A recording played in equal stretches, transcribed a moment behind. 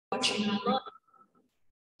watching online.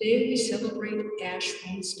 Today we celebrate Ash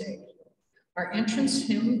Wednesday. Our entrance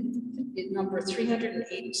hymn is number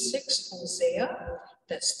 386, Hosea.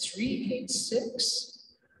 That's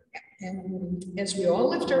 386. And as we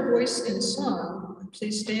all lift our voice in song,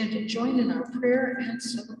 please stand and join in our prayer and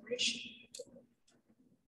celebration.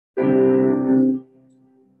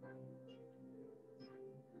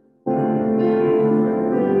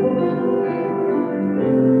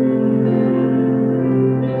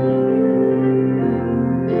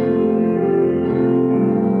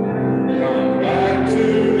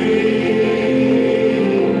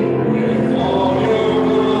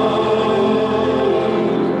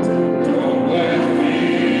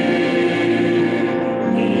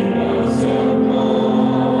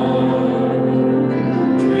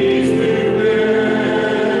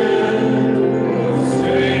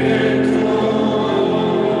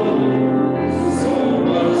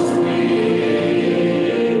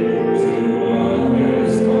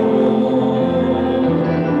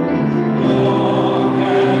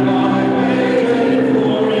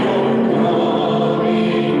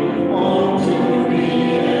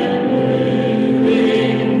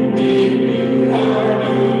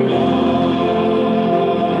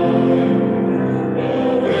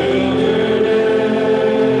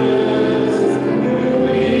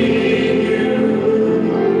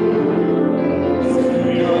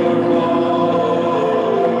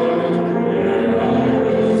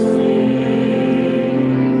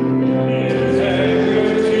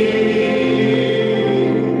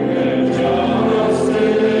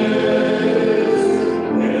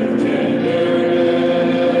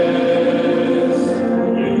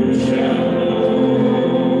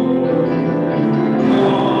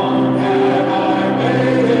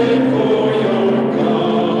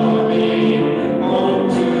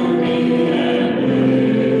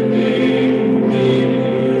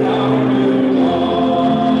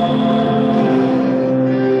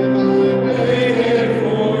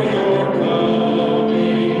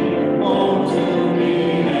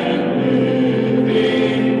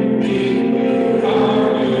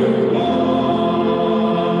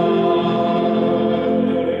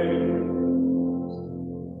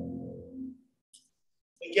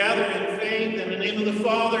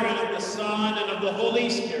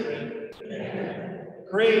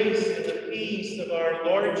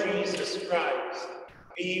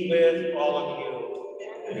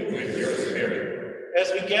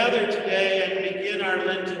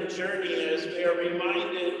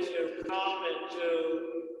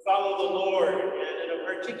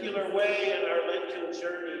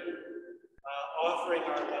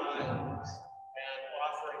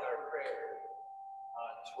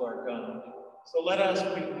 So let us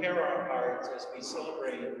prepare our hearts as we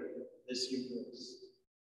celebrate this Eucharist.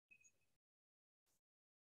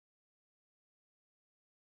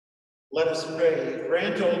 Let us pray.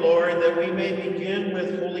 Grant, O Lord, that we may begin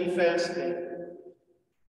with holy fasting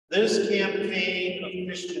this campaign of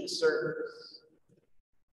Christian service,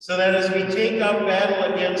 so that as we take up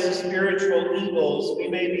battle against spiritual evils, we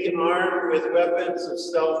may be armed with weapons of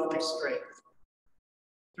self-restraint.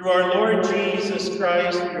 Through our Lord Jesus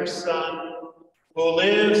Christ, your Son, who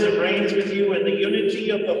lives and reigns with you in the unity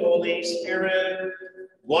of the Holy Spirit,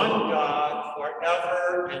 one God,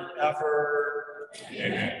 forever and ever.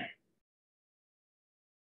 Amen.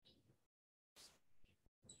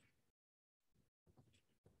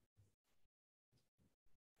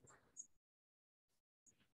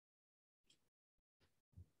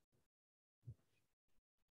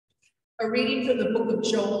 A reading from the book of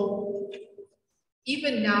Joel.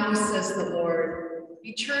 Even now, says the Lord,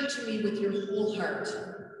 return to me with your whole heart,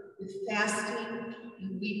 with fasting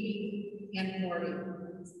and weeping and mourning.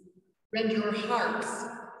 Rend your hearts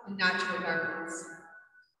and not your garments.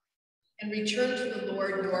 And return to the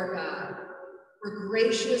Lord your God, for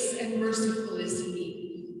gracious and merciful is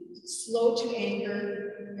he, slow to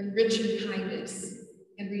anger and rich in kindness,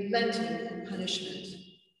 and relenting from punishment.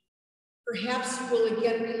 Perhaps you will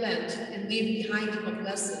again relent and leave behind him a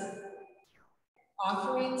blessing,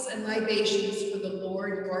 offerings and libations for the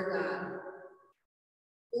Lord your God.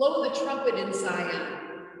 Blow the trumpet in Zion,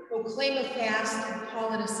 proclaim a fast and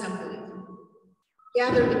call an assembly.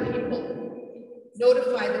 Gather the people,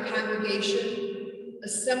 notify the congregation,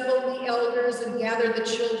 assemble the elders and gather the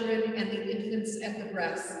children and the infants at the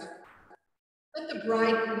breast. Let the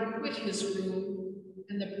bridegroom quit his room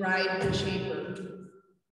and the bride her chamber.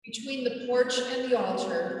 Between the porch and the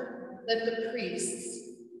altar, let the priests,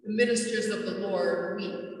 the ministers of the Lord,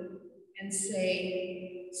 weep and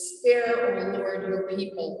say, spare, O Lord, your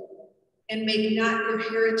people, and make not your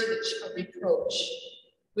heritage a reproach,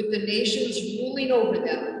 with the nations ruling over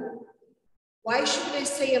them, Why should they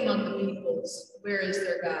say among the peoples, where is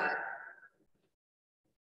their God?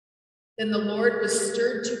 Then the Lord was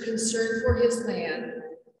stirred to concern for his land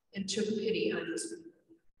and took pity on his people.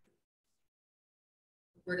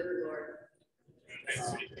 Word of the Lord.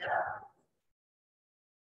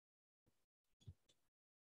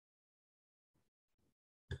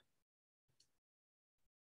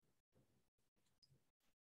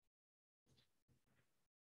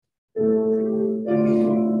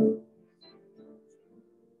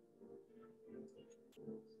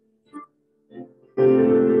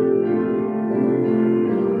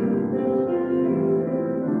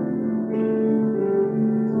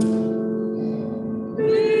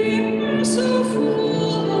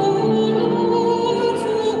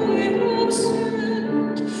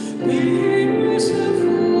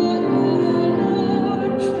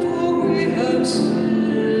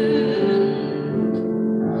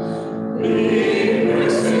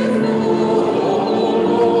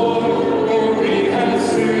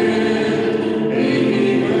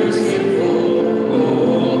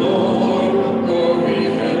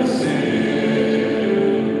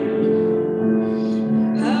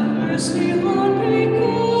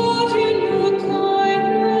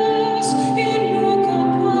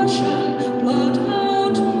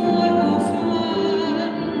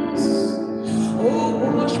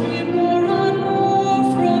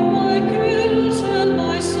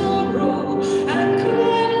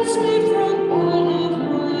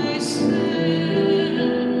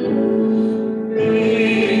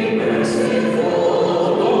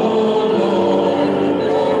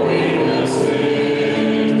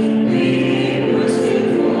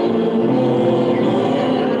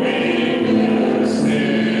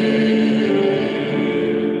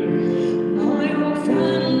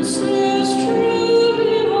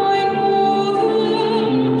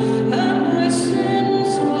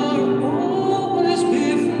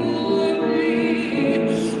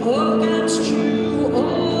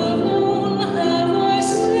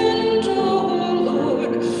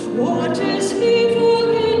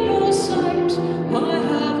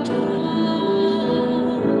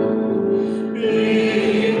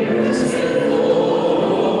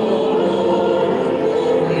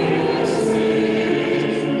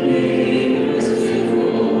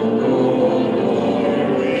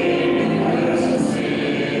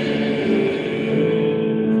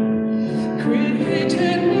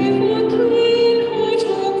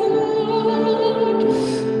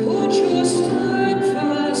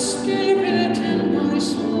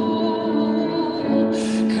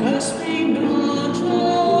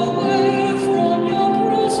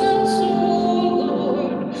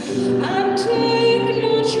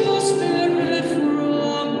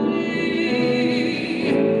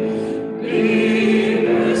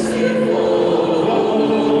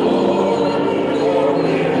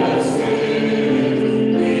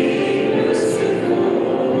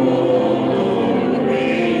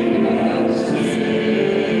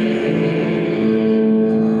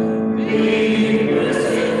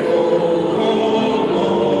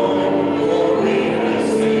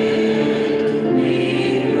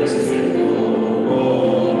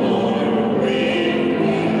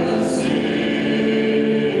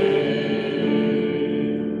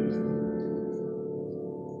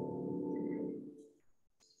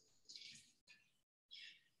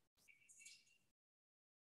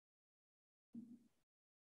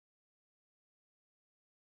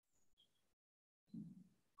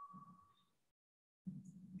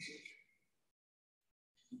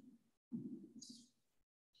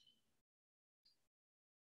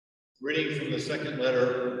 Reading from the second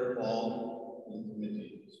letter of Paul to the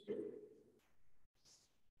Corinthians.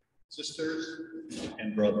 Sisters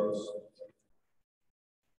and brothers,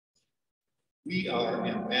 we are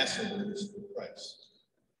ambassadors for Christ,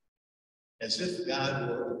 as if God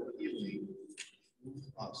were appealing through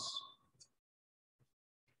us.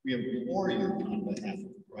 We implore you on behalf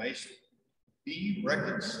of Christ, be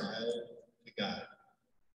reconciled to God.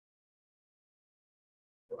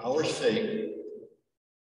 For our sake,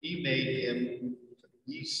 he made him to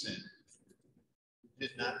be sin, who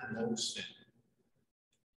did not know sin,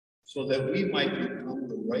 so that we might become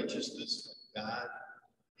the righteousness of God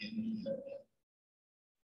in him.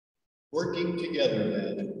 Working together,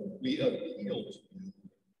 then, we appeal to you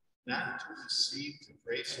not to receive the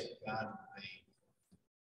grace of God in vain.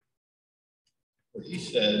 For he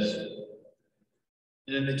says,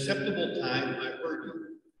 in an acceptable time I heard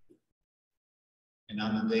you, and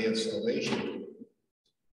on the day of salvation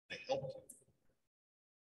I helped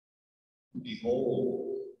you.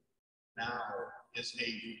 Behold, now is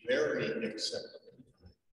a very acceptable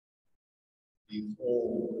time.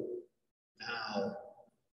 Behold, now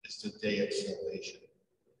is the day of salvation.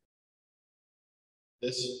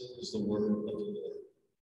 This is the word of the Lord.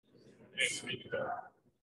 Thanks be to God.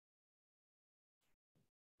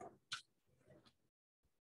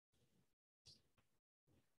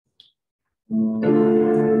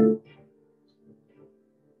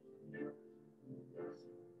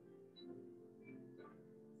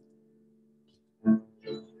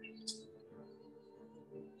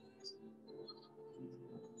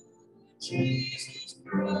 Jesus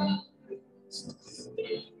Christ.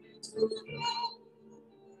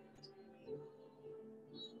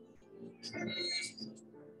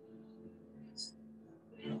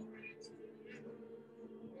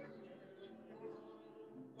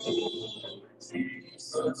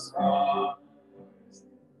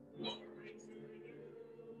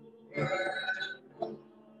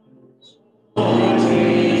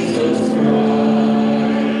 Jesus Christ.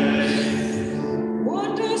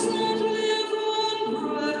 One does not live on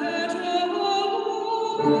bread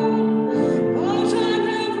alone, but on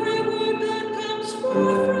every word that comes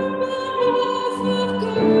forth from the mouth of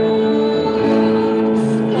God.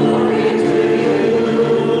 Glory to you,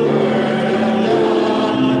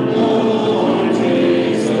 Lord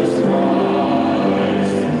Jesus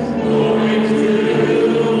Christ. Glory to you,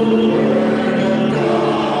 Lord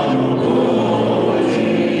God, Lord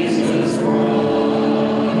Jesus Christ.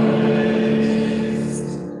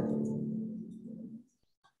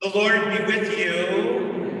 The Lord be with you.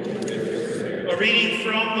 A reading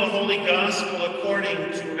from the Holy Gospel according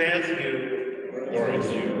to Matthew. Glory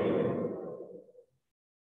to you.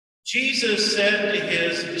 Jesus said to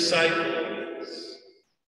his disciples,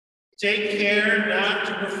 "Take care not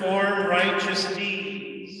to perform righteous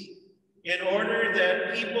deeds in order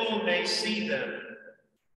that people may see them.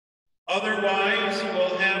 Otherwise, you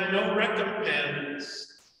will have no recompense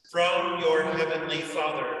from your heavenly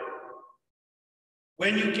Father.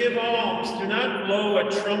 When you give alms, do not blow a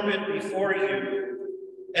trumpet before you,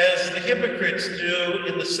 as the hypocrites do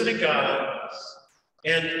in the synagogues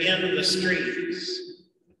and in the streets,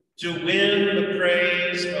 to win the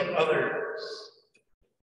praise of others.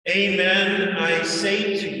 Amen, I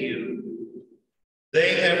say to you,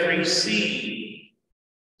 they have received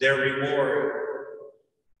their reward.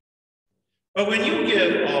 But when you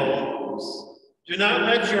give alms, do not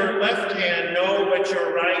let your left hand know what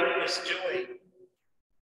your right is doing,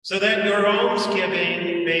 so that your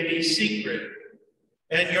almsgiving may be secret,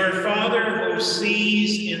 and your Father who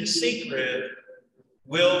sees in secret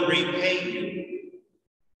will repay you.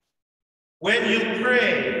 When you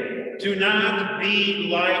pray, do not be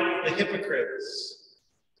like the hypocrites,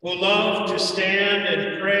 who love to stand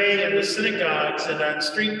and pray in the synagogues and on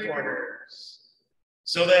street corners,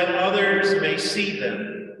 so that others may see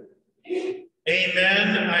them.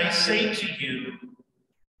 Amen, I say to you,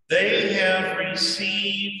 they have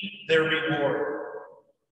received their reward.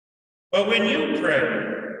 But when you pray,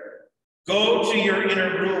 go to your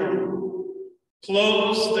inner room,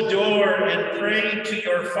 close the door, and pray to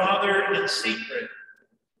your Father in secret.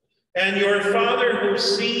 And your Father who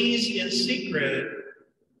sees in secret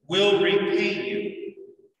will repay you.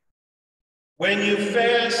 When you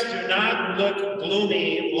fast, do not look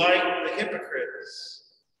gloomy like the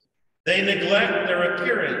hypocrites. They neglect their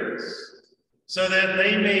appearance, so that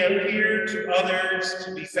they may appear to others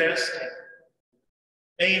to be fasting.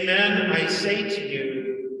 Amen, I say to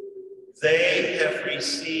you, they have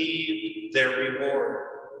received their reward.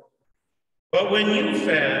 But when you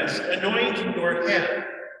fast, anoint your head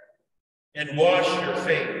and wash your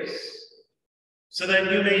face, so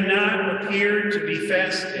that you may not appear to be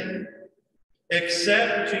fasting,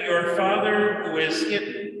 except to your Father who is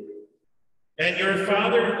hidden. And your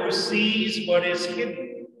Father who sees what is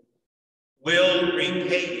hidden will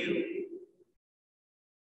repay you.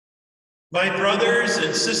 My brothers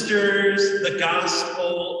and sisters, the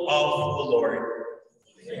gospel of the Lord.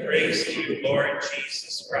 Praise to you, Lord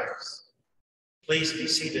Jesus Christ. Please be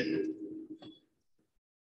seated.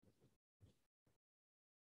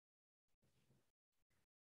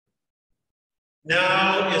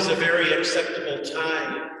 Now is a very acceptable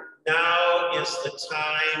time. Now is the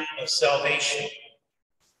time of salvation.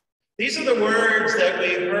 These are the words that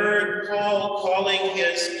we heard Paul calling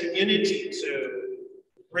his community to,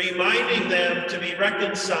 reminding them to be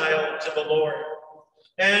reconciled to the Lord.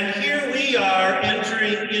 And here we are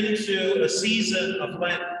entering into a season of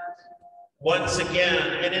Lent once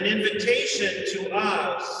again, and an invitation to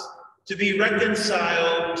us to be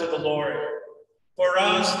reconciled to the Lord, for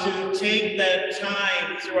us to take that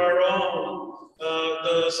time through our own,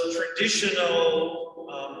 those traditional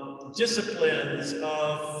disciplines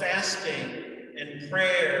of fasting and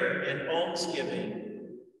prayer and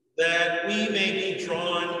almsgiving, that we may be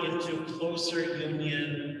drawn into closer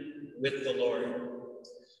union with the Lord.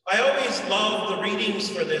 I always love the readings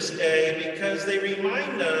for this day because they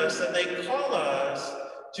remind us and they call us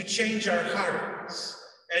to change our hearts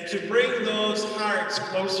and to bring those hearts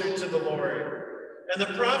closer to the Lord. And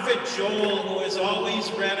the prophet Joel, who is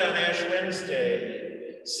always read on Ash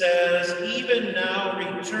Wednesday, says, "Even now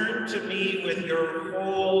return to me with your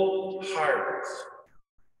whole heart."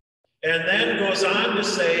 And then goes on to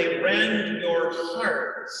say, "Rend your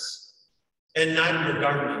hearts and not your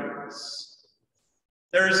garments."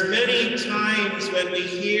 There's many times when we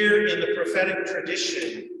hear in the prophetic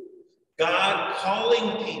tradition, God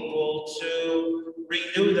calling people to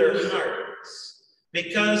renew their hearts,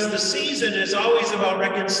 because the season is always about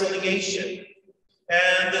reconciliation,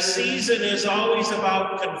 and the season is always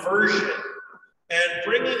about conversion and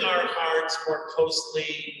bringing our hearts more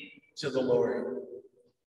closely to the Lord.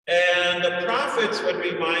 And the prophets would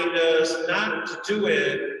remind us not to do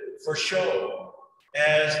it for show,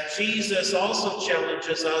 as Jesus also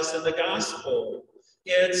challenges us in the gospel.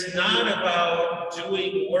 It's not about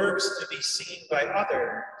doing works to be seen by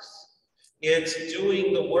others. It's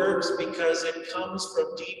doing the works because it comes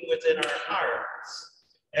from deep within our hearts.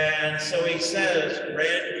 And so he says,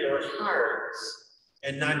 rend your hearts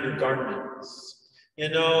and not your garments. You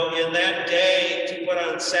know, in that day, to put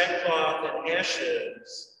on sackcloth and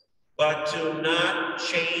ashes, but to not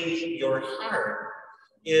change your heart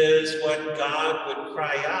is what God would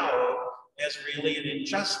cry out as really an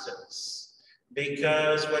injustice.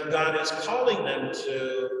 Because what God is calling them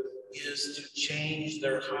to is to change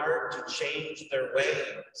their heart, to change their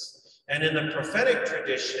ways. And in the prophetic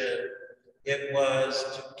tradition, it was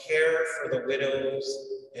to care for the widows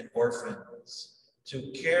and orphans,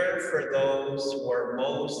 to care for those who are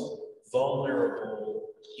most vulnerable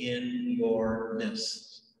in your midst.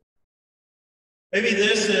 Maybe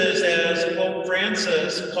this is as Pope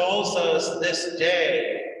Francis calls us this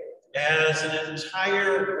day as an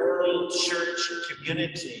entire world church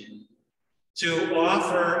community to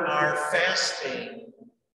offer our fasting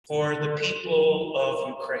for the people of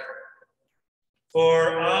Ukraine.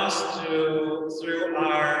 For us to, through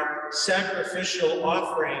our sacrificial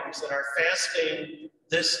offerings and our fasting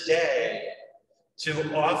this day,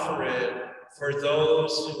 to offer it for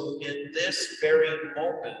those who in this very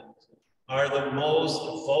moment are the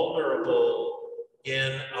most vulnerable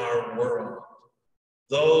in our world.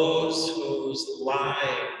 Those whose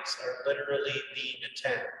lives are literally being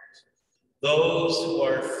attacked. Those who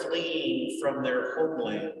are fleeing from their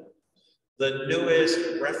homeland. The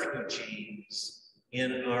newest refugees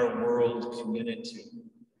in our world community.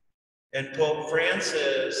 And Pope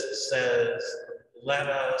Francis says, let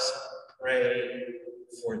us pray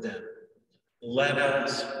for them. Let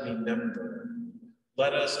us remember.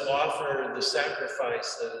 Let us offer the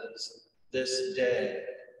sacrifices this day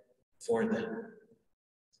for them.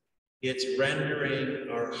 It's rendering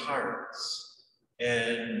our hearts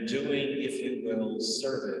and doing, if you will,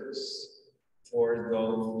 service for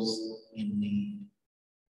those in need.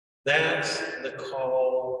 That's the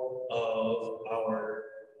call of our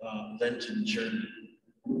Lenten journey.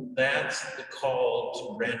 That's the call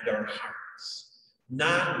to rend our hearts.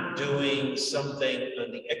 Not doing something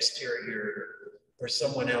on the exterior for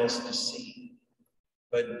someone else to see,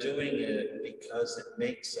 but doing it because it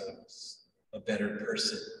makes us a better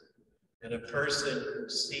person, and a person who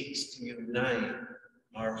seeks to unite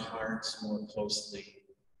our hearts more closely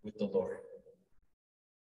with the Lord.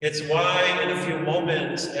 It's why in a few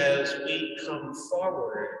moments, as we come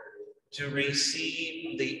forward to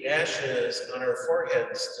receive the ashes on our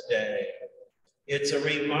foreheads today, it's a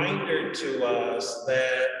reminder to us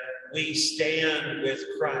that we stand with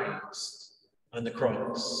Christ on the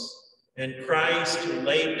cross. And Christ, who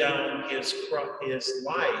laid down his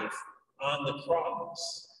life on the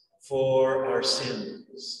cross for our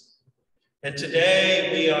sins. And today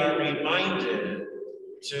we are reminded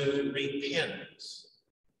to repent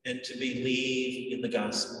and to believe in the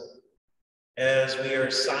gospel. As we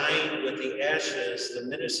are signed with the ashes, the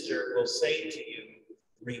minister will say to you,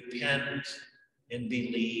 repent and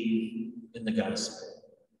believe in the gospel.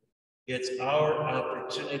 It's our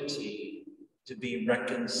opportunity to be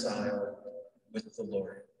reconciled with the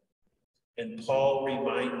Lord. And Paul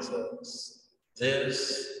reminds us,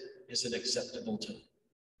 this is an acceptable time.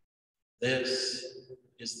 This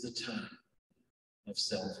is the time of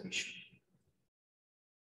salvation.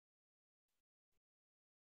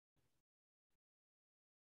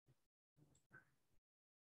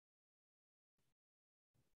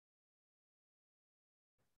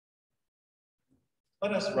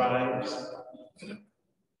 Let us rise.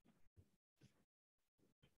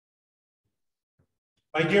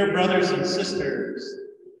 My dear brothers and sisters,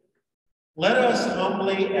 let us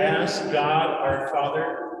humbly ask God our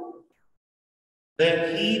Father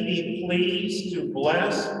that he be pleased to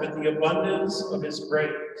bless with the abundance of his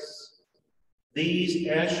grace these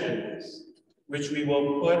ashes which we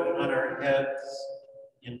will put on our heads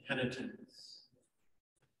in penitence.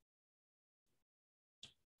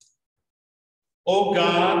 O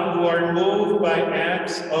God, who are moved by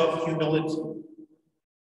acts of humility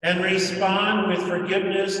and respond with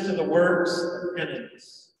forgiveness to the works of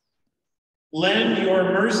penance, lend your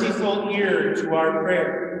merciful ear to our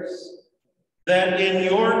prayers, that in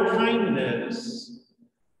your kindness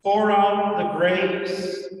pour out the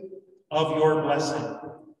grace of your blessing.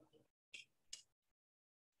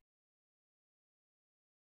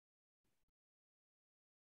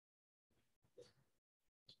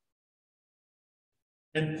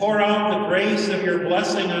 And pour out the grace of your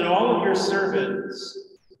blessing on all of your servants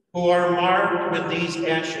who are marked with these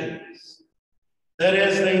ashes, that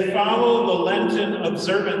as they follow the Lenten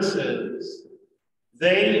observances,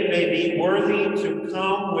 they may be worthy to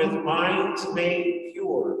come with minds made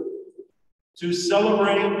pure, to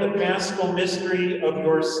celebrate the paschal mystery of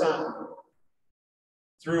your Son.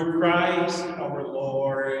 Through Christ our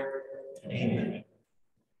Lord. Amen.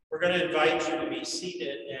 We're going to invite you to be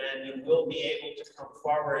seated, and you will be able to come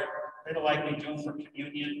forward, kind of like we do for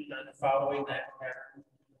communion, and following that pattern.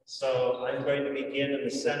 So I'm going to begin in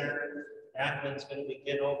the center. Ackman's going to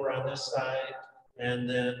begin over on this side, and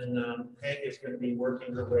then Peg is going to be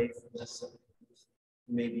working her way from this side.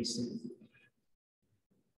 You may be seated.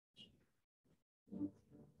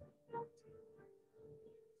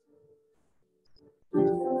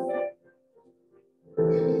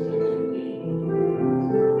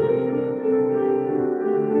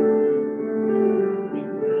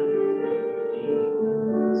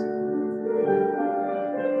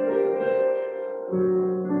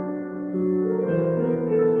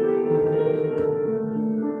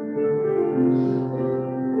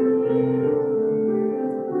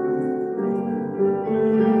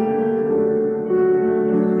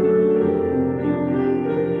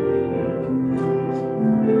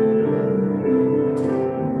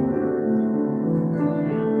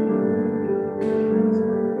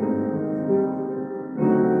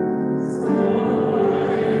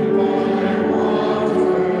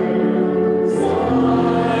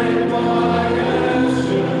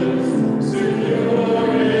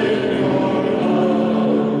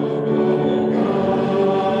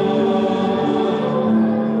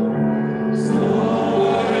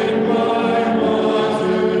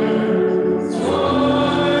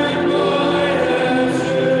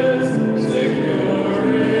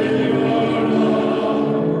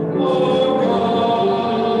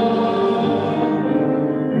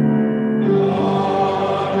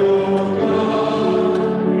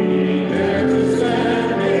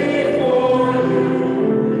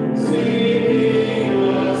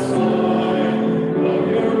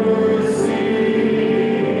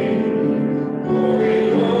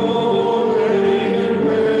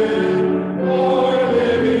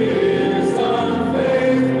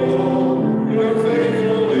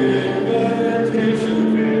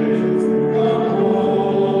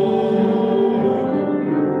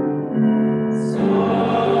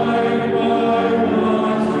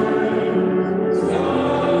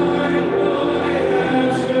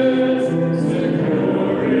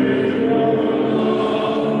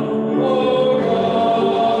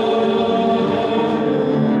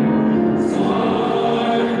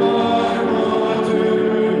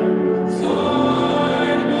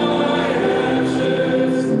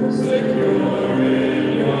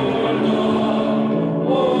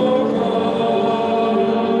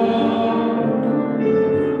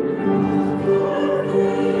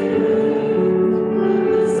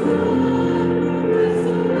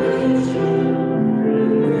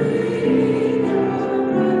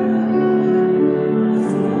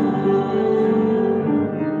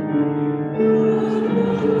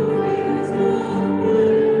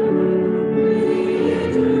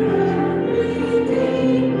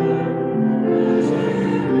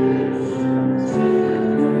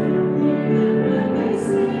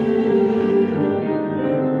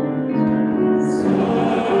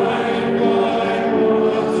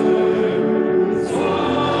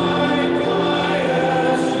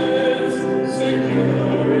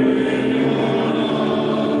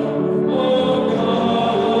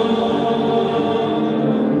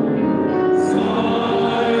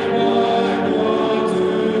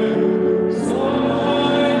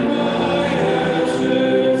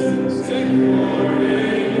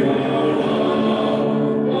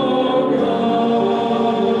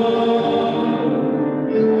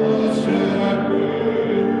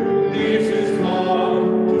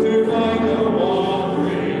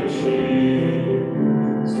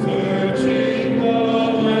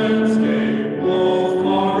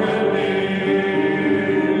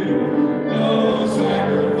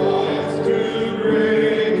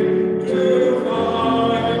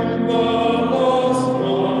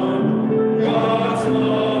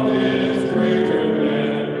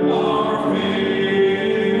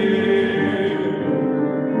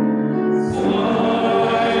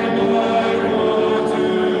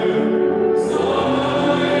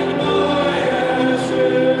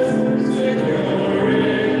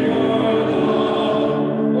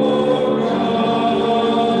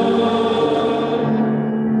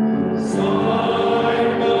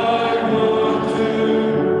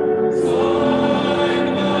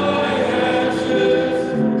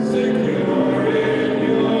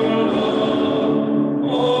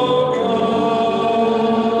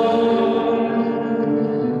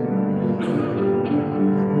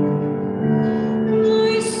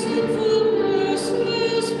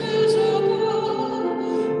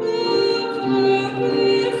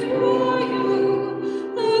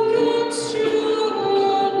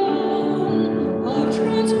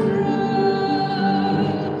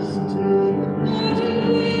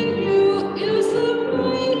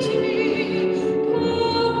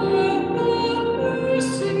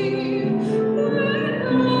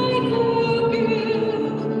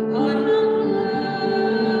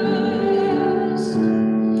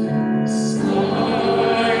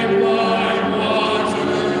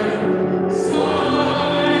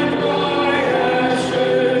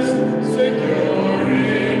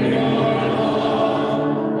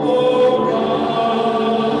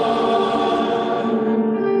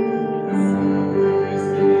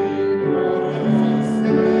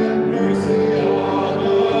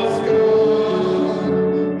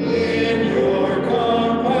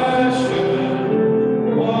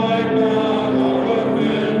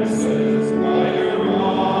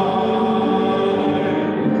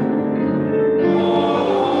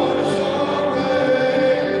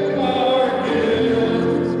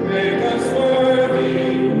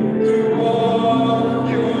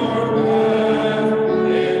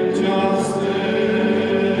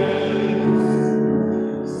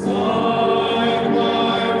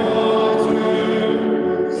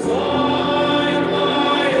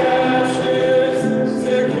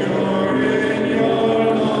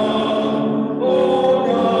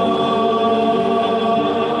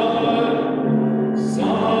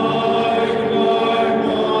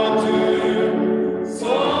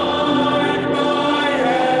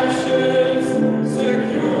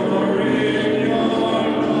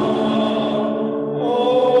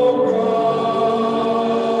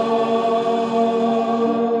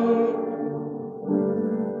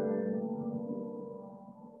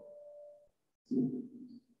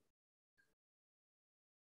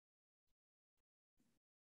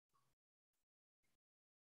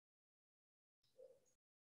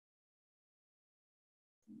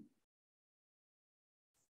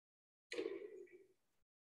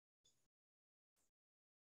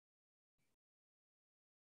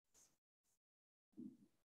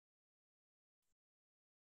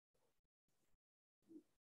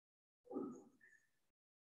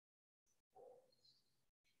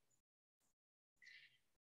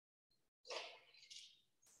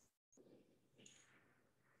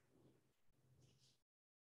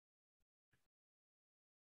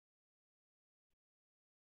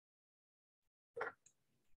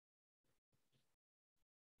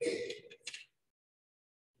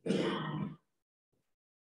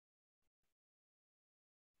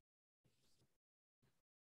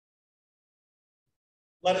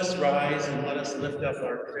 Let us rise and let us lift up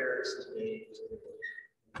our prayers today.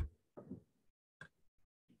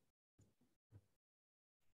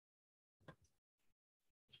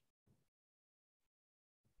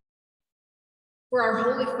 For our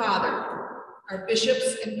Holy Father, our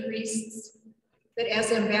bishops and priests, that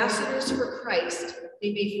as ambassadors for Christ,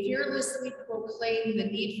 they may fearlessly proclaim the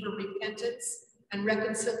need for repentance and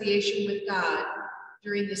reconciliation with God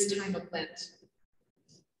during this time of Lent.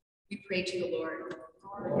 We pray to the Lord.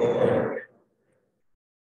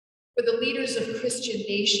 For the leaders of Christian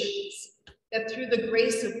nations, that through the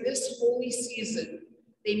grace of this holy season,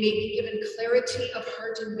 they may be given clarity of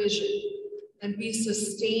heart and vision, and be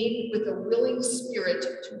sustained with a willing spirit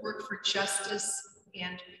to work for justice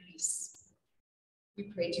and peace. We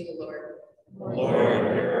pray to the Lord.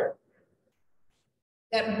 Lord.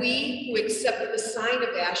 That we who accept the sign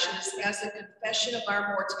of ashes as a confession of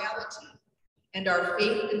our mortality and our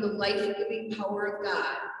faith in the life-giving power of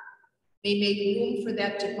God may make room for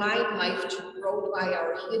that divine life to grow by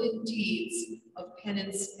our hidden deeds of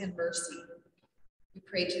penance and mercy. We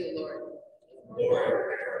pray to the Lord. Lord.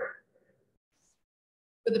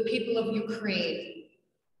 For the people of Ukraine,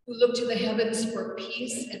 who look to the heavens for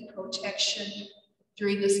peace and protection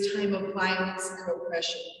during this time of violence and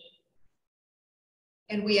oppression.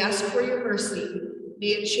 And we ask for your mercy. May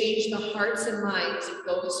it change the hearts and minds of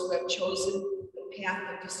those who have chosen the path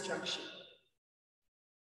of destruction.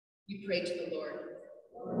 We pray to the Lord.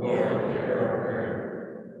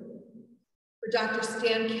 For Dr.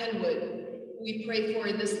 Stan Kenwood, who we pray for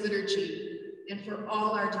in this liturgy, and for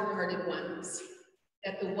all our departed ones,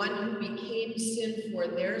 that the one who became sin for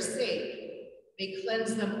their sake may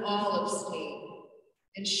cleanse them all of stain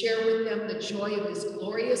and share with them the joy of his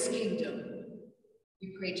glorious kingdom.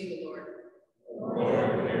 We pray to the Lord.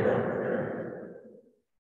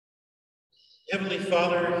 Heavenly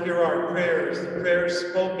Father, hear our prayers, the prayers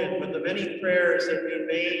spoken, but the many prayers that we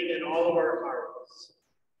made in all of our hearts.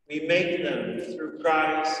 We make them through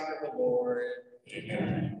Christ the Lord.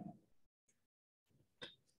 Amen.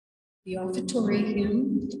 The offertory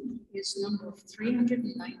hymn is number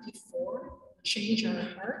 394, Change Our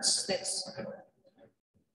Hearts. That's sorry.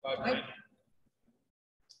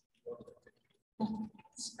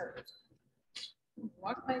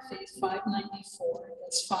 Walk by Faith 594.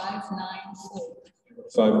 That's 594.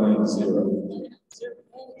 590.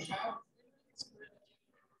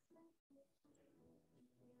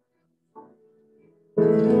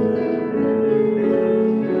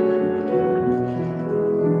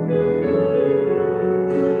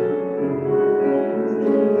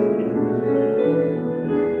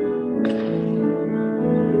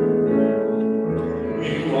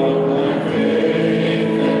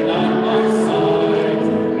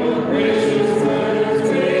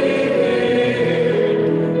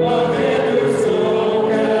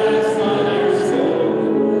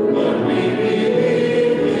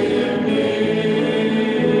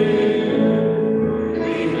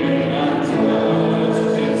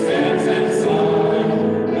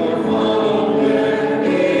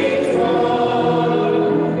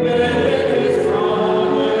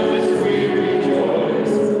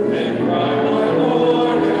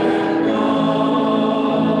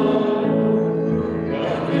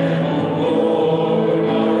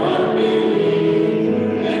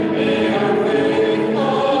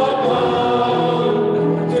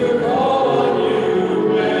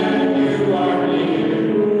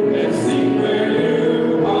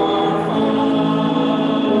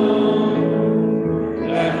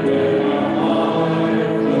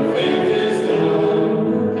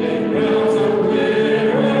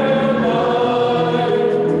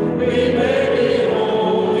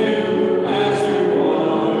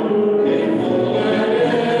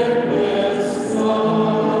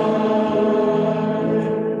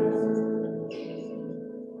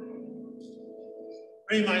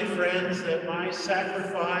 Pray, my friends, that my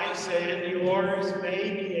sacrifice and yours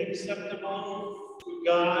may be acceptable to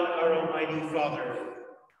God, our Almighty Father.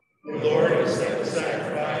 The Lord accept the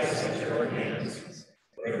sacrifice at your hands,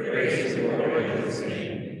 for the praise and glory of his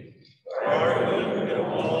name, for our good and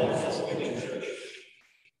all of his holy church.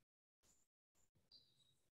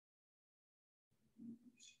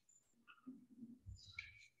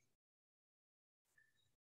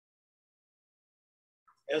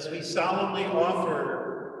 As we solemnly offer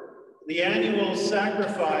the annual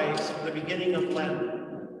sacrifice for the beginning of Lent,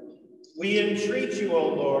 we entreat you,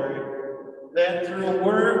 O Lord, that through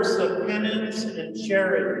works of penance and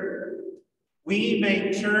charity, we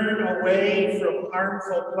may turn away from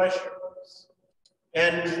harmful pleasures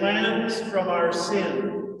and cleansed from our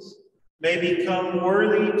sins, may become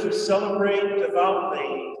worthy to celebrate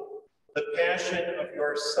devoutly the passion of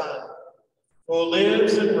your Son, who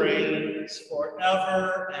lives and reigns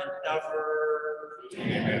forever and ever.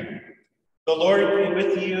 Amen. The Lord be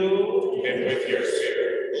with you. And with your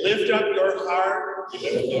spirit, Lift up your heart.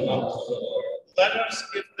 lift them up to the Lord. Let us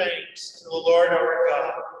give thanks to the Lord our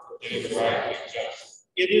God. It is right and just.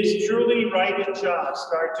 It is truly right and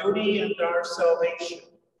just, our duty and our salvation,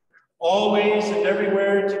 always and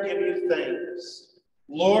everywhere to give you thanks.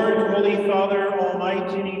 Lord, Holy Father,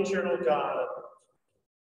 Almighty and eternal God,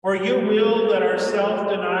 for you will that our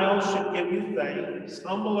self-denial should give you thanks,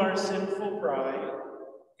 humble our sinful pride,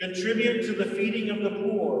 contribute to the feeding of the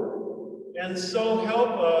poor, and so help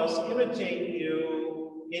us imitate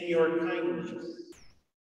you in your kindness.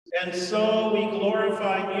 And so we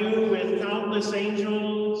glorify you with countless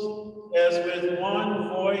angels, as with one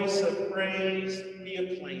voice of praise we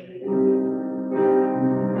acclaim.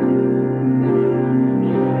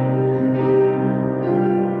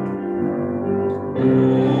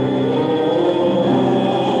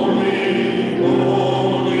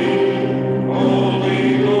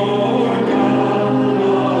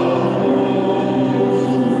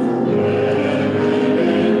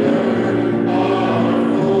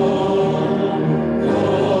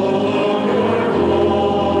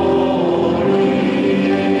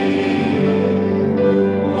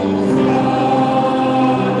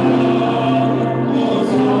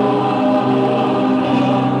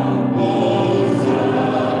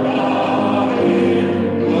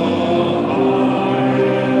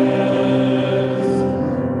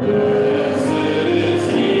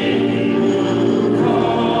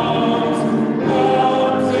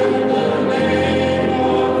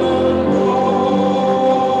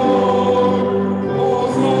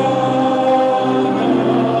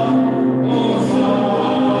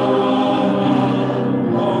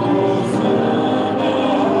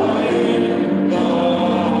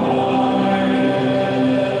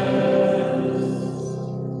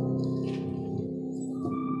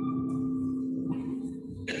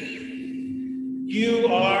 You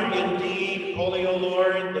are indeed holy, O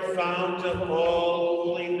Lord, the fount of all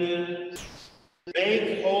holiness.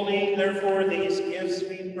 Make holy, therefore, these gifts,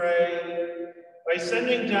 we pray, by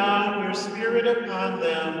sending down your Spirit upon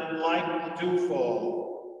them like the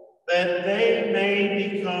dewfall, that they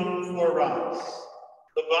may become for us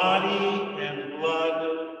the body and blood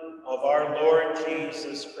of our Lord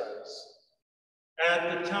Jesus Christ.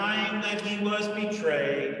 At the time that he was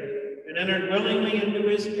betrayed and entered willingly into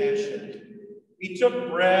his passion, he took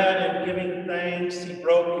bread and giving thanks, he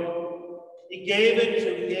broke it. He gave it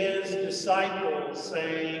to his disciples,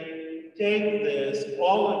 saying, "Take this,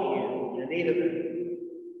 all of you, and eat of it.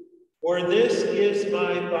 For this is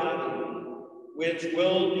my body, which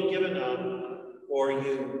will be given up for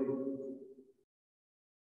you."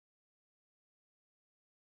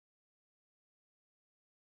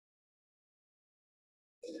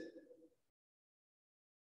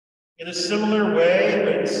 In a similar way,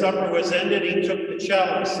 when supper was ended, he took the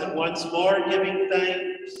chalice, and once more giving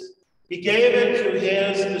thanks, he gave it to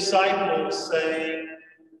his disciples, saying,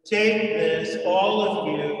 "Take this, all of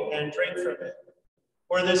you, and drink from it.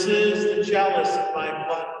 For this is the chalice of my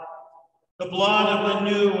blood, the blood of the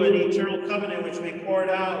new and eternal covenant, which we poured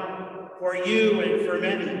out for you and for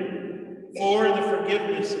many, for the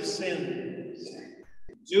forgiveness of sins.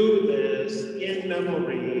 Do this in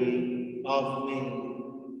memory of me."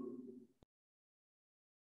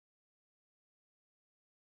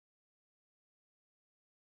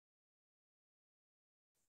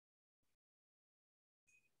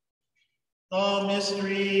 The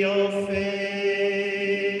mystery of faith.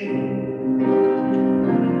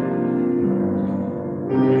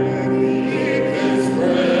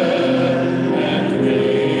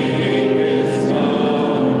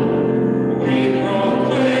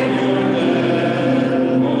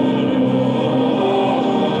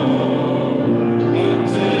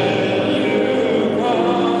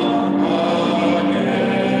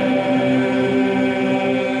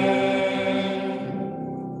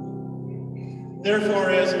 Therefore,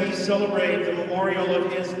 as we celebrate the memorial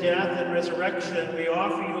of his death and resurrection, we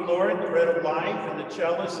offer you, Lord, the bread of life and the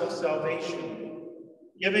chalice of salvation,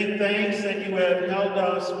 giving thanks that you have held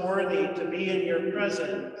us worthy to be in your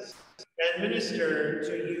presence and minister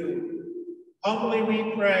to you. Humbly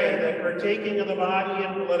we pray that, partaking of the body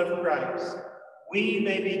and blood of Christ, we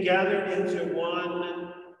may be gathered into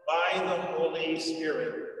one by the Holy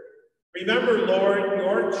Spirit. Remember, Lord,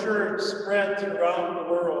 your church spread throughout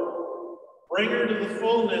the world. Bring her to the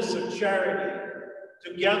fullness of charity,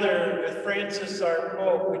 together with Francis our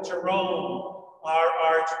Pope, with Jerome our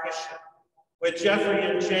Archbishop, with Geoffrey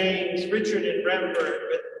and James, Richard and Rembert,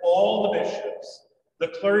 with all the bishops, the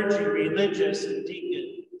clergy, religious, and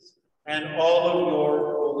deacons, and all of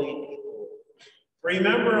your holy people.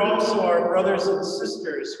 Remember also our brothers and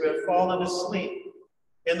sisters who have fallen asleep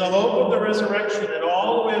in the hope of the resurrection, and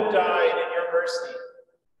all who have died in your mercy.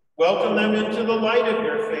 Welcome them into the light of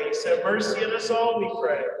your face. Have mercy on us all, we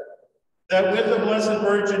pray, that with the Blessed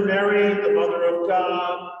Virgin Mary, the Mother of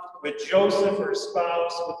God, with Joseph, her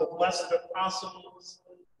spouse, with the blessed apostles,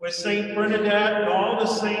 with Saint Bernadette and all the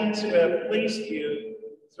saints who have pleased you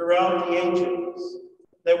throughout the ages,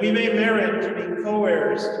 that we may merit to be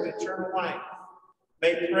co-heirs to eternal life,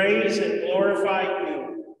 may praise and glorify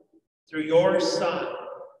you through your Son,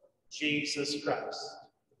 Jesus Christ.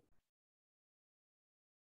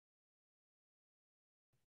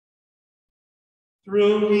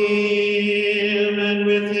 Through him, and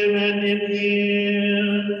with him, and in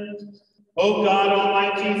him, O God,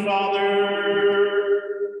 Almighty Father,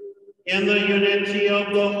 in the unity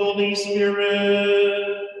of the Holy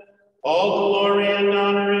Spirit, all glory and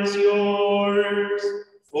honor is yours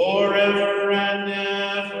forever and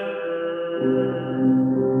ever.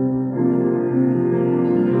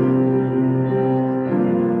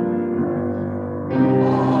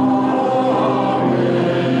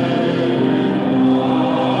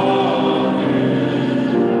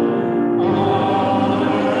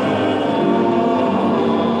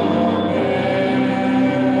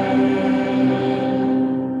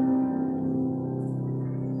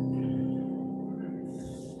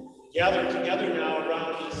 Gathered together now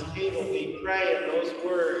around this table, we pray in those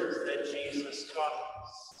words that Jesus taught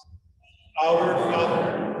us. Our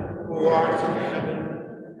Father, who art in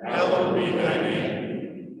heaven, hallowed be thy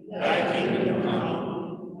name. Thy kingdom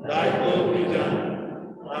come, thy will be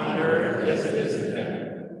done, on earth as it is in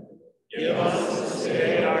heaven. Give us this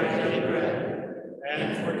day our daily bread,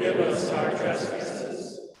 and forgive us our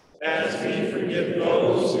trespasses, as we forgive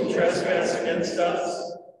those who trespass against us.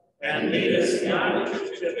 And lead us not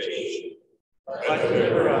into temptation, but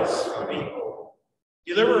deliver us from evil.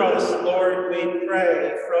 Deliver us, Lord, we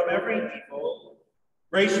pray, from every evil.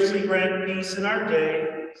 Graciously grant peace in our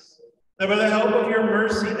days, that by the help of your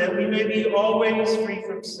mercy that we may be always free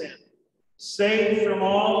from sin, safe from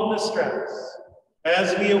all distress,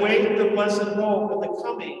 as we await the blessed hope of the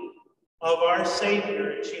coming of our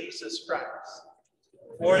Savior, Jesus Christ.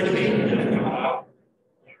 For the kingdom of God,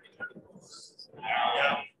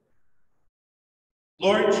 now.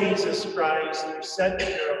 Lord Jesus Christ, you said to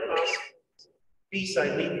your apostles, peace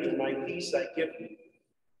I leave you, my peace I give you.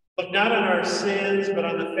 Look not on our sins, but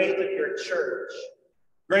on the faith of your church.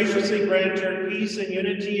 Graciously grant her peace and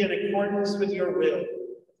unity in accordance with your will,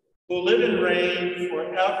 who live and reign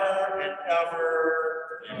forever and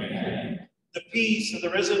ever. Amen. The peace of the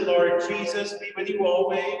risen Lord Jesus be with you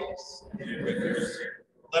always.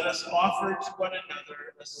 Let us offer to one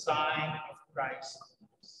another the sign of Christ.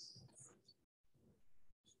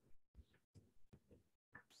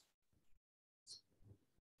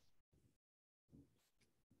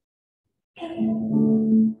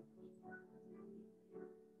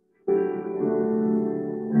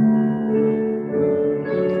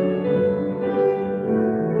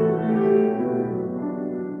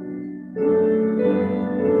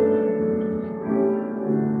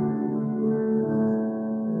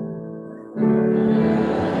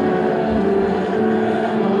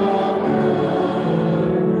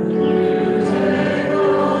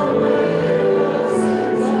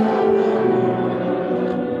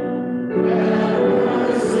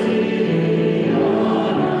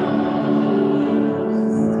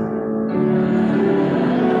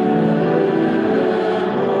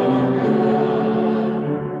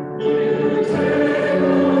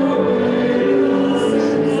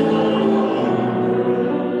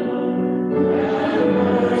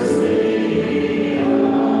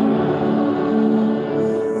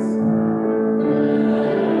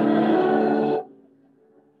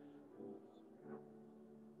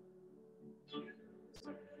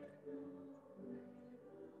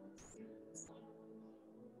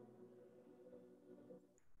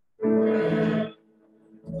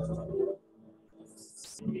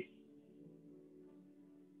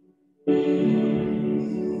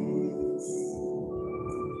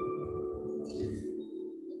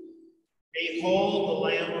 Behold the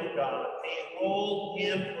Lamb of God. Behold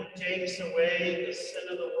him who takes away the sin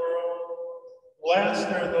of the world. Blessed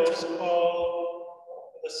are those called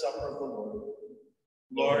to the supper of the Lord.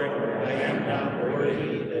 Lord, I am not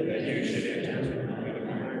worthy that you should enter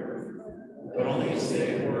my room, but only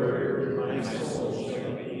say a word, and my soul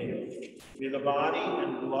shall be healed. May the body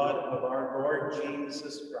and blood of our Lord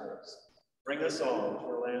Jesus Christ bring us all to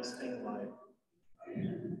everlasting life.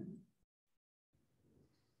 Amen.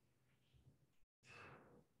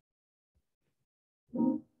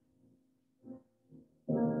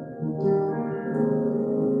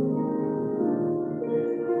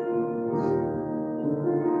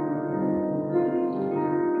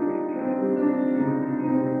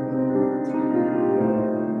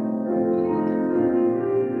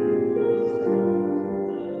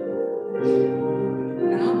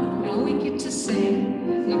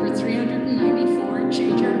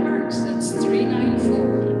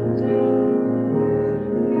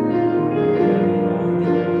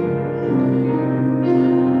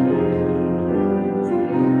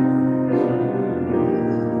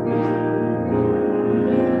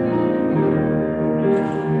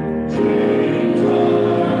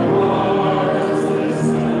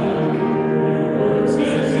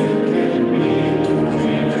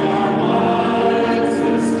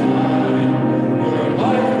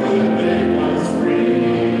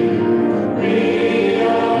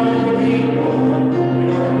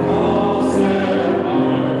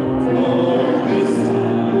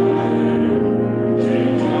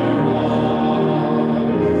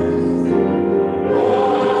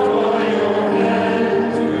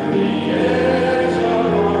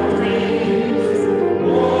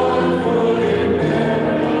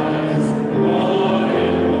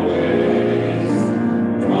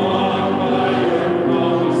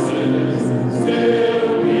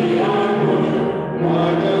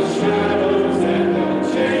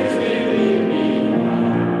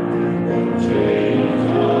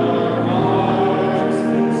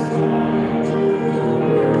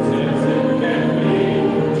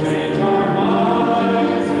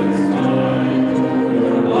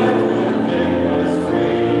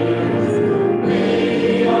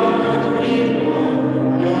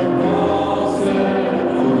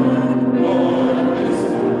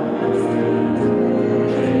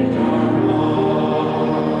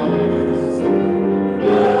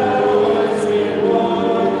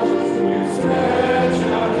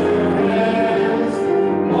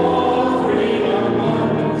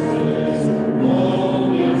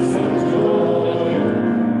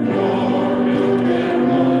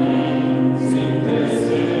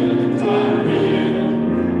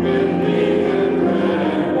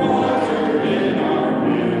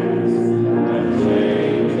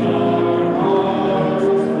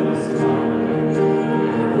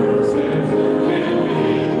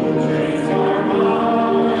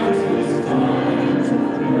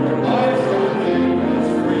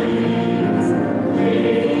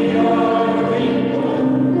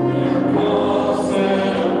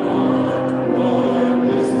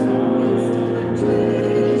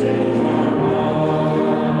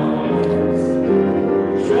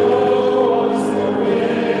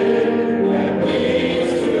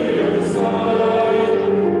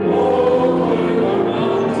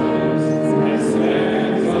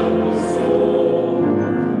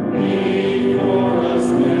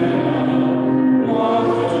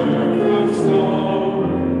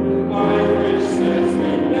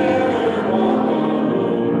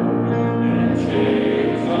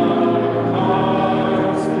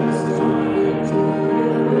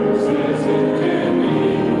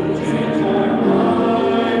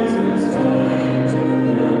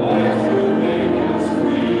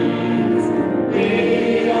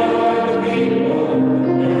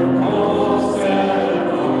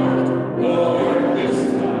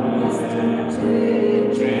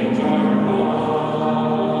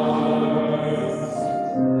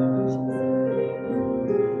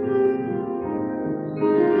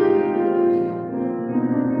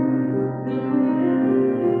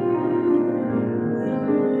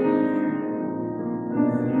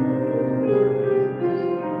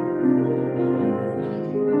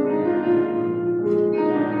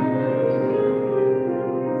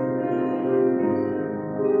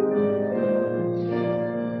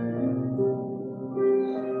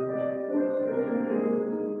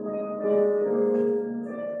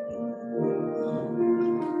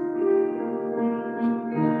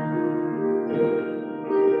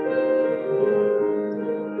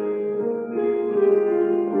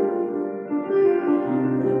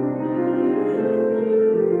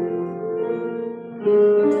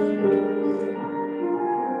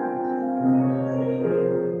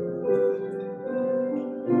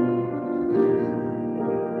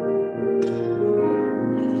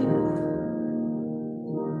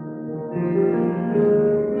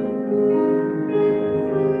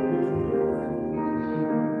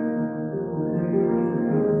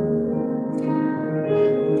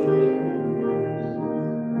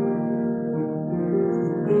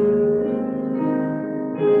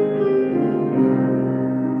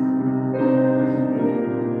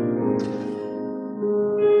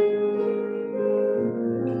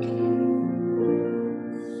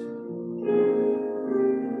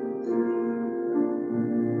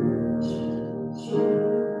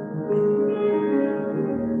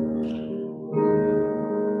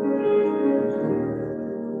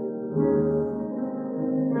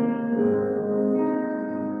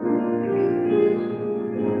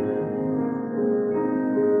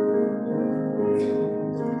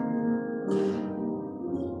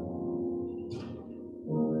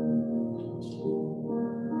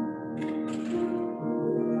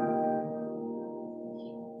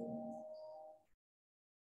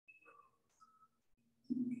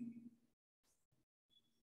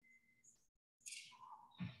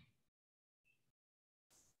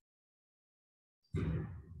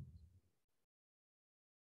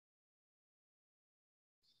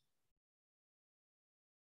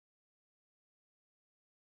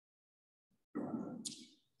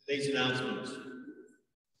 Today's announcements.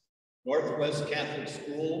 Northwest Catholic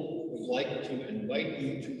School would like to invite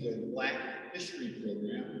you to their Black History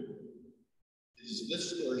program. It is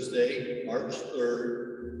this Thursday, March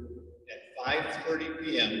 3rd at 5:30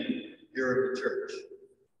 p.m. here at the church.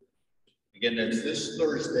 Again, that's this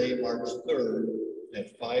Thursday, March 3rd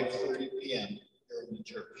at 5:30 p.m. here in the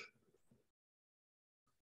church.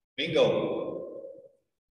 Bingo.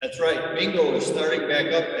 That's right, bingo is starting back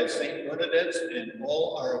up at St. Bernadette's and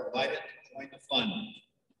all are invited to join the fun.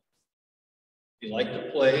 If you like to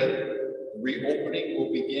play, the reopening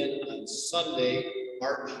will begin on Sunday,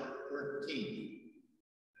 March 13th.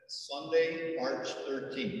 That's Sunday, March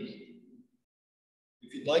 13th.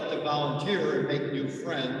 If you'd like to volunteer and make new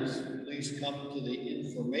friends, please come to the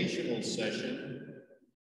informational session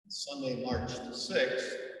on Sunday, March the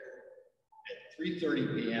 6th at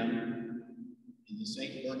 3:30 p.m. in the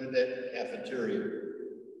St. Bernadette cafeteria.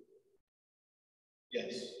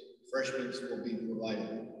 Yes, refreshments will be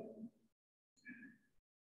provided.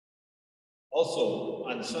 Also,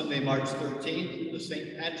 on Sunday, March 13th, the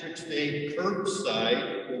St. Patrick's Day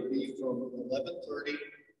curbside will be from 11:30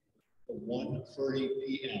 to 1:30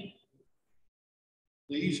 p.m.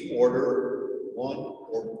 Please order one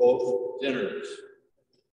or both dinners.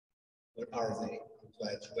 What are they? I'm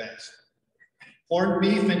glad you asked. Corned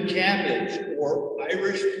beef and cabbage or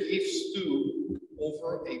Irish beef stew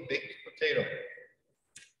over a baked potato.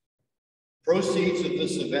 Proceeds of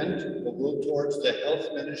this event will go towards the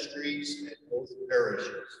health ministries at both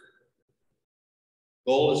parishes.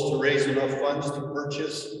 Goal is to raise enough funds to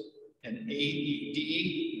purchase an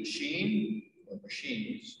AED machine or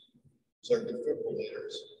machines. These are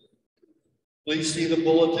defibrillators. Please see the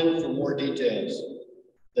bulletin for more details.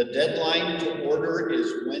 The deadline to order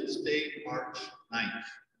is Wednesday, March 9th.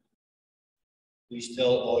 Please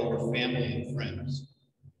tell all your family and friends.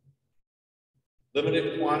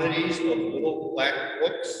 Limited quantities of little black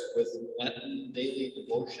books with Lenten daily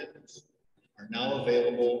devotions are now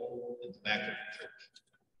available in the back of the church.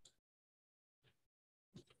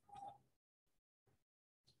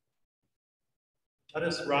 Let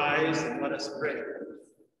us rise and let us pray.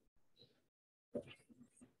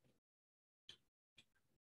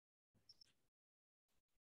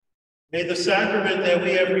 May the sacrament that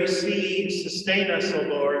we have received sustain us, O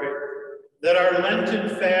Lord, that our Lenten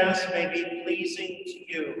fast may be pleasing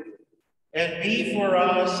to you and be for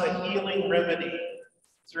us a healing remedy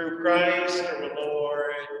through Christ our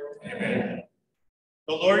Lord. Amen.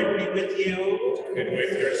 The Lord be with you. And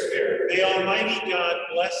with your spirit. May Almighty God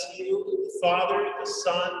bless you, the Father, the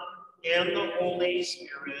Son, and the Holy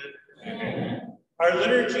Spirit. Amen. Our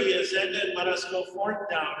liturgy is ended. Let us go forth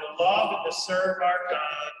now to love and to serve our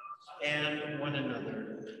God and one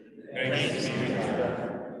another. Thanks be to God.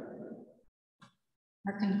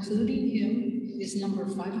 Our concluding hymn is number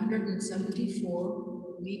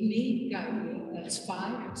 574, Lead Me, Guide Me. That's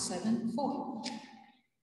 574.